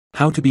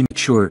How to be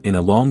mature in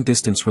a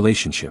long-distance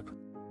relationship.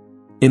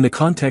 In the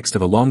context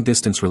of a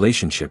long-distance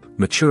relationship,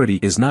 maturity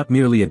is not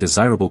merely a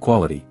desirable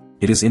quality,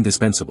 it is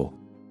indispensable.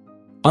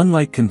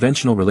 Unlike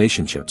conventional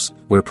relationships,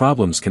 where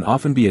problems can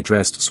often be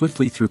addressed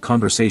swiftly through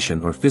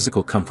conversation or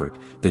physical comfort,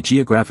 the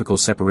geographical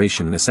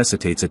separation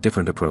necessitates a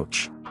different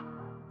approach.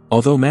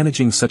 Although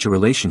managing such a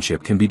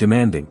relationship can be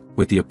demanding,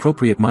 with the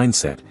appropriate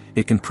mindset,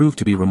 it can prove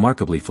to be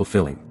remarkably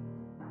fulfilling.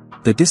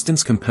 The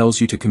distance compels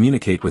you to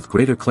communicate with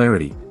greater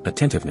clarity,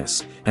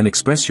 attentiveness, and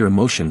express your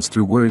emotions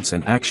through words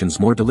and actions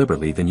more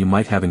deliberately than you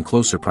might have in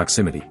closer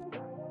proximity.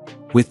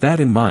 With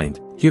that in mind,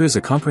 here is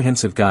a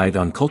comprehensive guide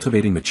on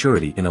cultivating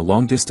maturity in a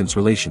long-distance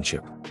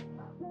relationship.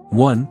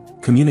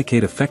 1.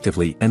 Communicate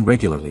effectively and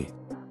regularly.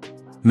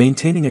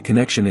 Maintaining a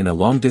connection in a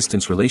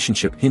long-distance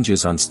relationship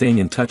hinges on staying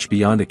in touch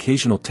beyond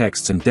occasional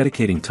texts and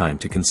dedicating time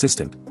to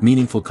consistent,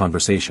 meaningful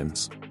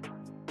conversations.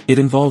 It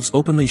involves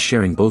openly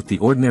sharing both the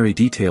ordinary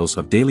details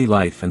of daily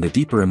life and the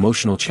deeper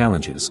emotional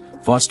challenges,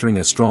 fostering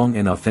a strong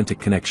and authentic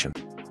connection.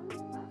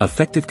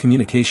 Effective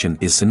communication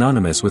is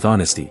synonymous with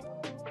honesty.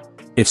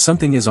 If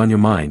something is on your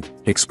mind,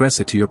 express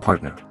it to your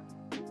partner.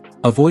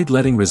 Avoid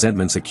letting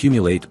resentments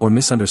accumulate or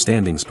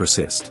misunderstandings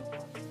persist.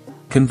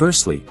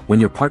 Conversely, when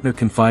your partner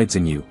confides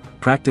in you,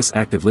 practice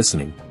active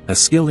listening, a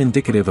skill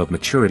indicative of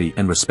maturity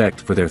and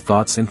respect for their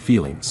thoughts and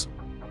feelings.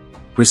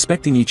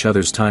 Respecting each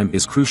other's time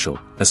is crucial,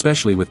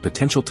 especially with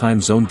potential time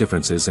zone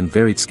differences and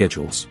varied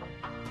schedules.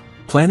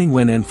 Planning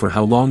when and for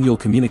how long you'll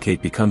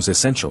communicate becomes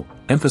essential,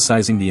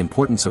 emphasizing the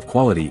importance of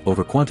quality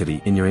over quantity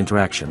in your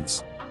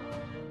interactions.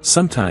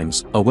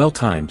 Sometimes, a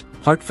well-timed,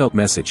 heartfelt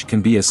message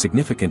can be as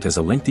significant as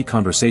a lengthy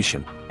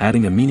conversation,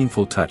 adding a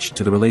meaningful touch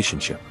to the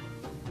relationship.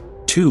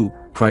 2.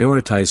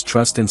 Prioritize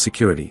trust and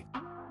security.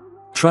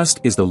 Trust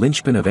is the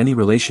linchpin of any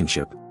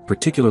relationship,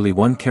 particularly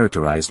one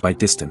characterized by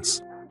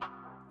distance.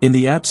 In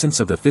the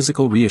absence of the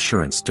physical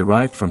reassurance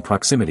derived from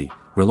proximity,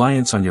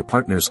 reliance on your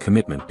partner's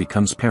commitment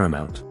becomes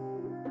paramount.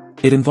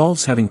 It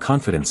involves having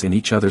confidence in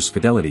each other's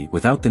fidelity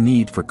without the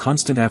need for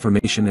constant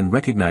affirmation and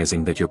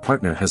recognizing that your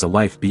partner has a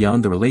life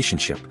beyond the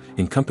relationship,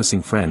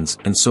 encompassing friends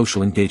and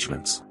social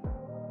engagements.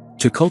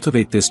 To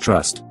cultivate this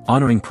trust,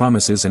 honoring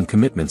promises and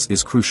commitments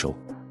is crucial.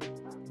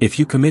 If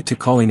you commit to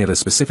calling at a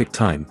specific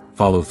time,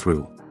 follow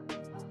through.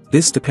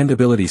 This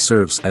dependability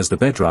serves as the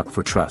bedrock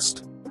for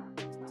trust.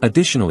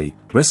 Additionally,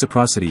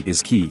 reciprocity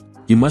is key.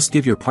 You must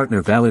give your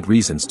partner valid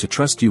reasons to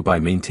trust you by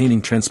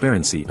maintaining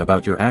transparency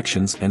about your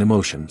actions and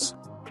emotions.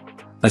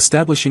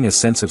 Establishing a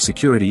sense of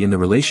security in the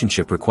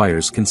relationship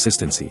requires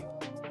consistency.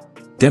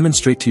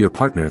 Demonstrate to your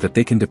partner that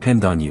they can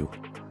depend on you.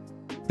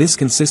 This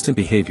consistent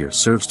behavior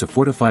serves to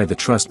fortify the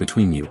trust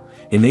between you,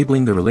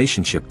 enabling the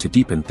relationship to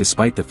deepen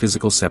despite the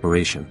physical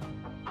separation.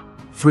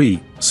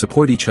 3.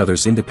 Support each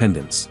other's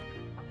independence.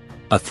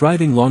 A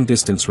thriving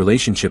long-distance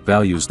relationship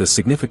values the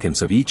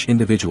significance of each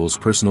individual's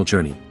personal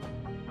journey.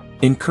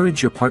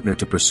 Encourage your partner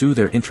to pursue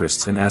their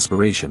interests and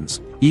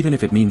aspirations, even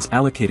if it means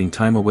allocating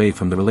time away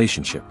from the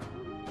relationship.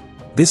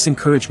 This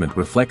encouragement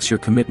reflects your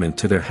commitment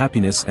to their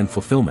happiness and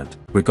fulfillment,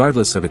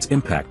 regardless of its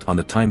impact on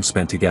the time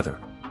spent together.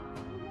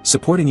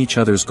 Supporting each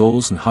other's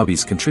goals and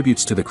hobbies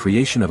contributes to the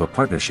creation of a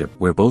partnership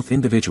where both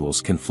individuals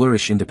can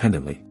flourish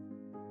independently.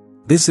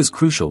 This is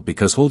crucial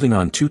because holding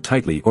on too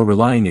tightly or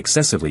relying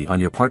excessively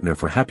on your partner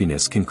for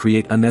happiness can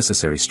create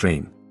unnecessary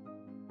strain.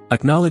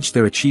 Acknowledge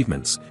their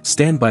achievements,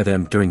 stand by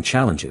them during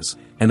challenges,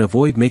 and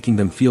avoid making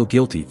them feel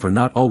guilty for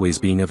not always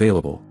being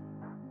available.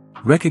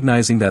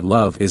 Recognizing that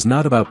love is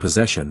not about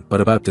possession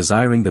but about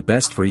desiring the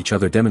best for each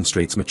other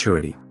demonstrates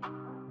maturity.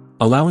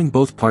 Allowing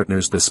both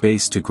partners the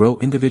space to grow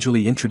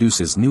individually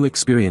introduces new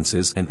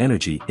experiences and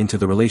energy into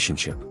the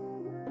relationship.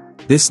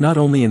 This not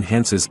only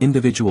enhances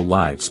individual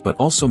lives but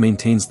also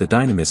maintains the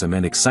dynamism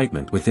and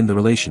excitement within the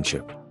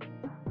relationship.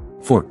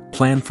 4.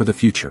 Plan for the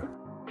future.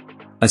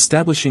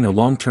 Establishing a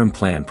long-term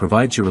plan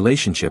provides your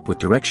relationship with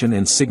direction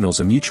and signals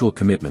a mutual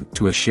commitment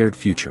to a shared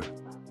future.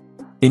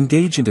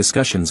 Engage in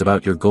discussions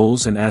about your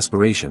goals and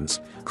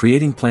aspirations,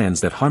 creating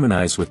plans that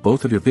harmonize with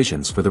both of your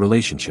visions for the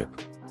relationship.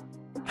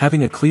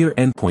 Having a clear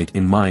endpoint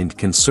in mind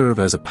can serve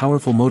as a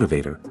powerful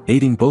motivator,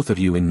 aiding both of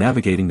you in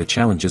navigating the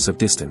challenges of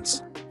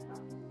distance.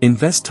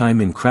 Invest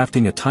time in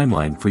crafting a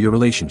timeline for your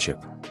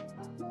relationship.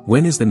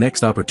 When is the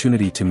next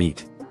opportunity to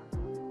meet?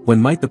 When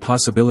might the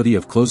possibility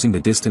of closing the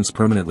distance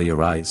permanently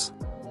arise?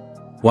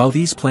 While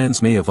these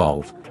plans may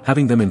evolve,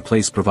 having them in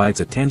place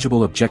provides a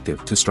tangible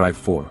objective to strive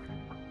for.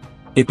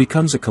 It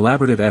becomes a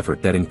collaborative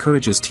effort that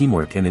encourages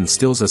teamwork and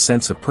instills a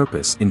sense of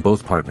purpose in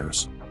both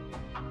partners.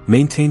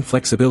 Maintain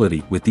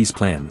flexibility with these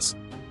plans.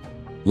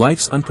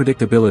 Life's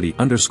unpredictability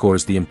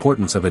underscores the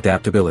importance of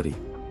adaptability.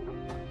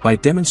 By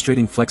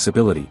demonstrating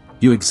flexibility,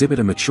 you exhibit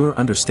a mature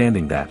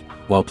understanding that,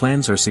 while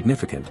plans are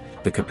significant,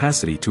 the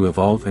capacity to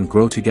evolve and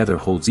grow together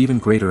holds even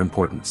greater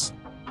importance.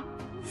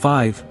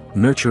 5.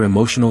 Nurture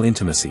emotional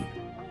intimacy.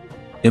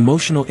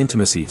 Emotional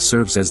intimacy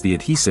serves as the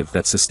adhesive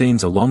that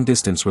sustains a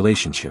long-distance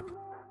relationship.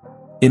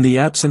 In the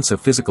absence of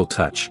physical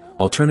touch,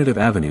 alternative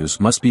avenues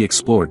must be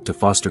explored to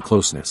foster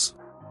closeness.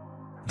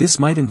 This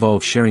might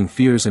involve sharing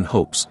fears and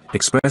hopes,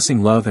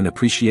 expressing love and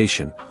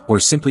appreciation, or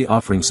simply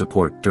offering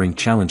support during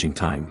challenging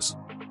times.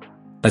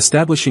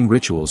 Establishing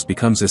rituals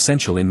becomes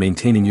essential in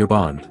maintaining your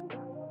bond.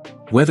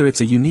 Whether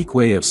it's a unique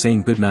way of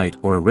saying goodnight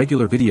or a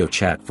regular video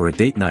chat for a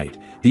date night,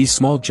 these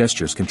small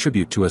gestures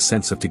contribute to a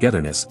sense of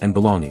togetherness and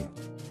belonging.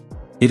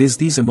 It is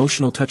these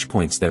emotional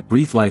touchpoints that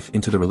breathe life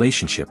into the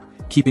relationship,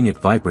 keeping it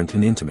vibrant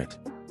and intimate.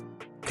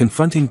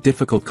 Confronting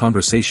difficult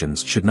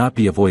conversations should not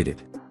be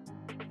avoided.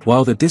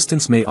 While the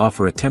distance may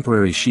offer a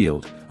temporary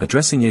shield,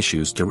 addressing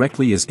issues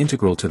directly is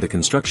integral to the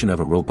construction of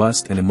a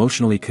robust and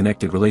emotionally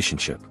connected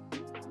relationship.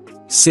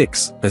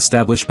 6.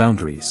 Establish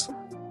boundaries.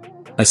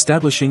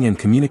 Establishing and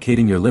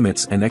communicating your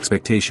limits and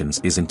expectations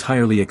is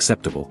entirely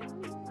acceptable.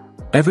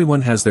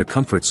 Everyone has their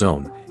comfort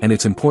zone, and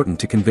it's important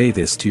to convey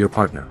this to your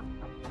partner.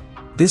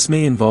 This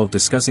may involve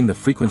discussing the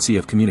frequency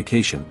of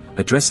communication,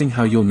 addressing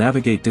how you'll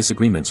navigate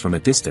disagreements from a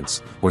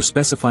distance, or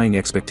specifying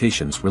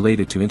expectations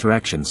related to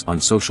interactions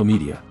on social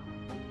media.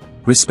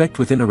 Respect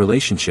within a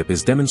relationship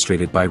is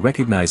demonstrated by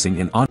recognizing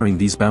and honoring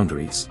these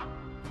boundaries.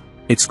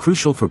 It's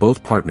crucial for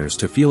both partners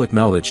to feel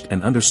acknowledged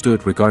and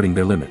understood regarding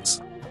their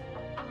limits.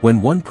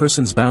 When one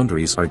person's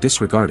boundaries are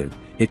disregarded,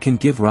 it can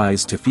give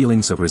rise to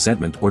feelings of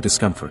resentment or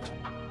discomfort.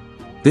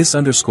 This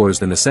underscores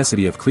the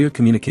necessity of clear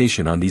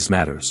communication on these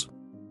matters.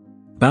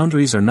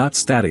 Boundaries are not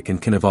static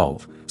and can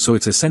evolve, so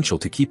it's essential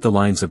to keep the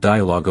lines of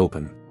dialogue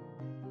open.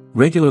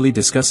 Regularly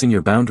discussing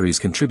your boundaries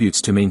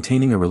contributes to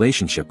maintaining a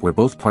relationship where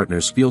both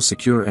partners feel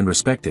secure and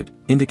respected,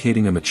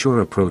 indicating a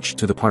mature approach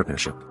to the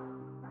partnership.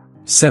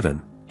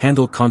 7.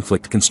 Handle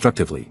conflict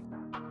constructively.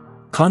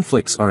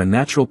 Conflicts are a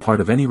natural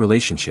part of any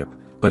relationship,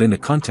 but in the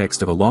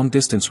context of a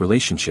long-distance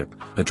relationship,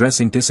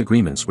 addressing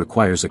disagreements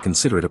requires a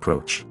considerate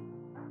approach.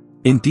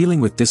 In dealing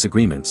with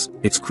disagreements,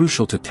 it's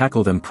crucial to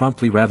tackle them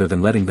promptly rather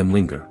than letting them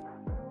linger.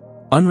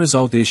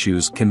 Unresolved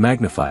issues can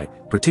magnify,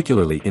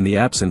 particularly in the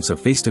absence of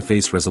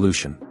face-to-face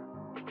resolution.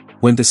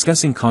 When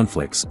discussing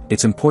conflicts,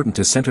 it's important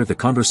to center the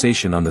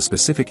conversation on the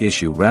specific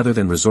issue rather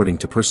than resorting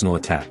to personal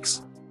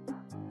attacks.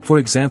 For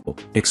example,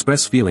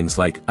 express feelings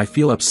like, "I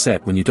feel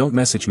upset when you don't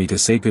message me to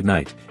say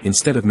goodnight,"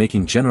 instead of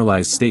making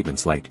generalized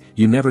statements like,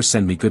 "You never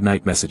send me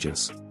goodnight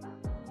messages."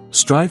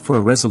 Strive for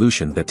a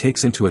resolution that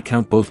takes into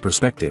account both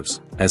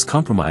perspectives, as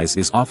compromise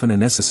is often a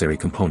necessary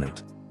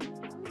component.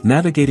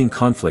 Navigating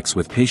conflicts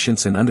with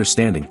patience and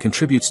understanding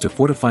contributes to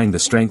fortifying the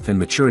strength and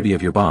maturity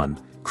of your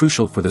bond,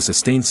 crucial for the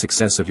sustained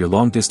success of your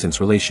long-distance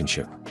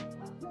relationship.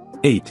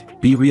 8.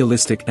 Be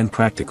realistic and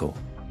practical.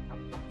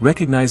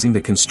 Recognizing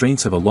the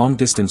constraints of a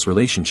long-distance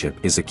relationship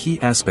is a key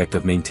aspect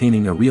of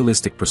maintaining a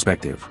realistic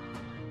perspective.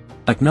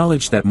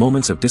 Acknowledge that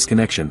moments of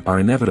disconnection are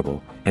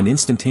inevitable, and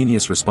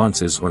instantaneous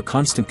responses or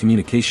constant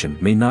communication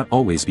may not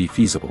always be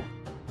feasible.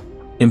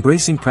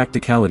 Embracing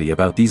practicality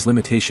about these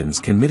limitations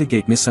can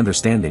mitigate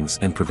misunderstandings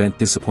and prevent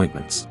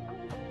disappointments.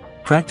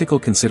 Practical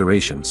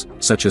considerations,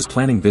 such as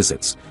planning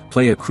visits,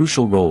 play a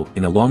crucial role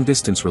in a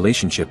long-distance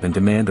relationship and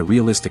demand a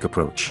realistic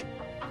approach.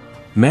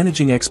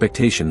 Managing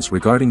expectations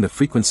regarding the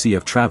frequency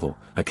of travel,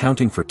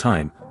 accounting for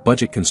time,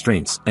 budget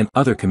constraints, and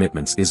other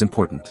commitments is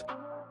important.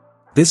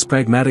 This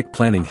pragmatic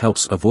planning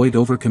helps avoid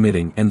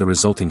overcommitting and the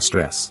resulting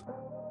stress.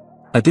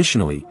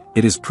 Additionally,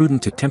 it is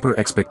prudent to temper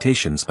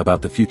expectations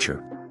about the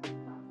future.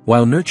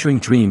 While nurturing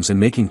dreams and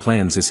making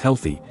plans is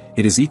healthy,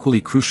 it is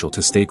equally crucial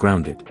to stay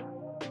grounded.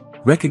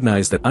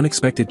 Recognize that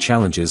unexpected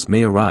challenges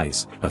may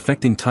arise,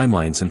 affecting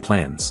timelines and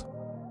plans.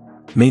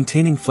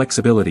 Maintaining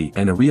flexibility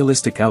and a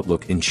realistic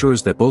outlook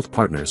ensures that both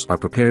partners are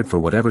prepared for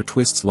whatever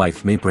twists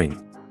life may bring.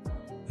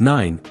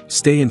 9.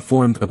 Stay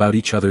informed about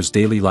each other's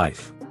daily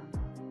life.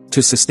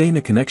 To sustain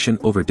a connection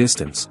over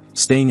distance,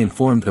 staying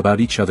informed about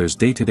each other's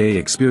day-to-day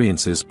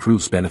experiences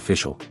proves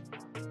beneficial.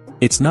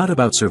 It's not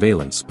about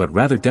surveillance but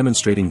rather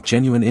demonstrating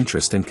genuine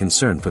interest and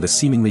concern for the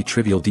seemingly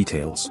trivial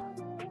details.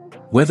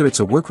 Whether it's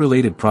a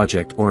work-related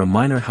project or a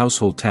minor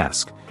household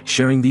task,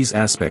 sharing these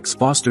aspects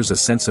fosters a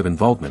sense of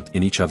involvement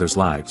in each other's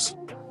lives.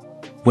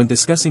 When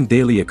discussing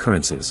daily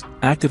occurrences,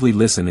 actively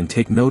listen and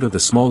take note of the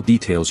small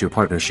details your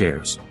partner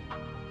shares.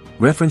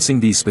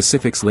 Referencing these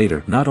specifics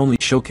later not only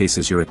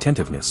showcases your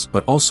attentiveness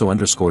but also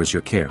underscores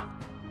your care.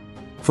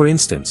 For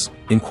instance,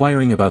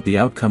 inquiring about the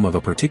outcome of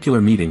a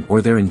particular meeting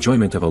or their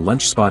enjoyment of a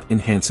lunch spot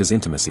enhances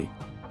intimacy.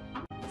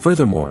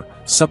 Furthermore,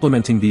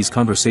 supplementing these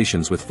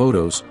conversations with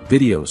photos,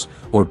 videos,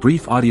 or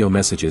brief audio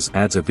messages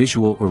adds a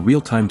visual or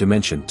real-time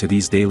dimension to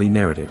these daily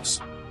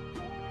narratives.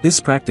 This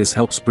practice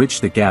helps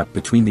bridge the gap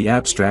between the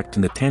abstract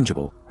and the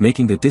tangible,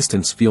 making the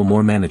distance feel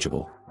more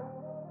manageable.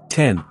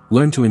 10.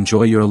 Learn to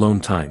enjoy your alone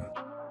time.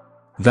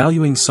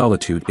 Valuing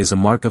solitude is a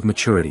mark of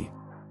maturity.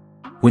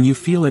 When you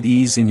feel at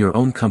ease in your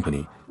own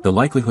company, the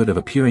likelihood of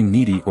appearing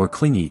needy or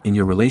clingy in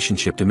your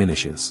relationship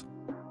diminishes.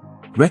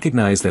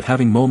 Recognize that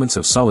having moments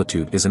of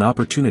solitude is an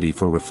opportunity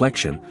for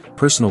reflection,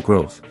 personal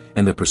growth,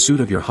 and the pursuit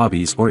of your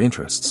hobbies or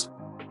interests.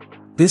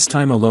 This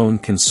time alone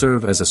can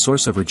serve as a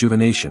source of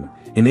rejuvenation,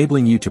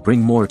 enabling you to bring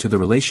more to the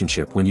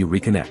relationship when you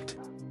reconnect.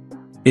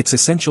 It's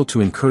essential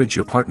to encourage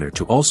your partner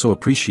to also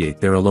appreciate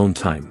their alone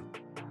time.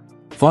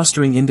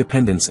 Fostering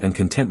independence and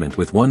contentment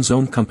with one's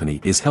own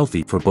company is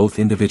healthy for both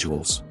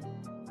individuals.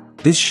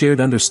 This shared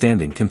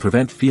understanding can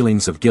prevent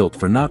feelings of guilt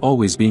for not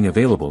always being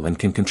available and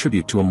can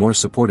contribute to a more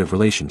supportive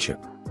relationship.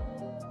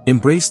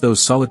 Embrace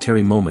those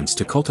solitary moments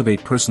to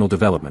cultivate personal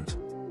development.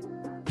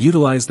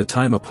 Utilize the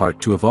time apart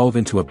to evolve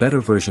into a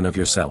better version of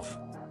yourself.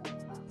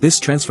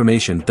 This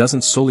transformation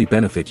doesn't solely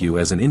benefit you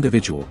as an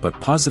individual but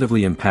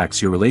positively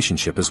impacts your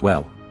relationship as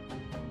well.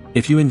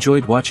 If you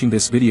enjoyed watching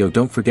this video,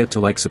 don't forget to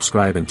like,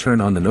 subscribe and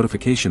turn on the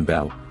notification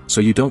bell, so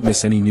you don't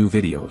miss any new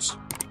videos.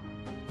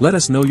 Let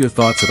us know your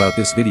thoughts about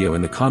this video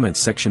in the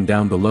comments section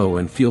down below,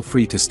 and feel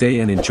free to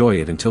stay and enjoy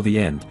it until the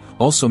end.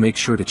 Also make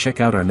sure to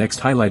check out our next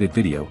highlighted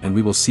video, and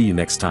we will see you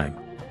next time.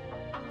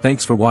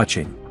 Thanks for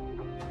watching.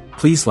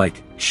 Please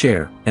like,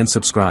 share, and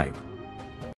subscribe.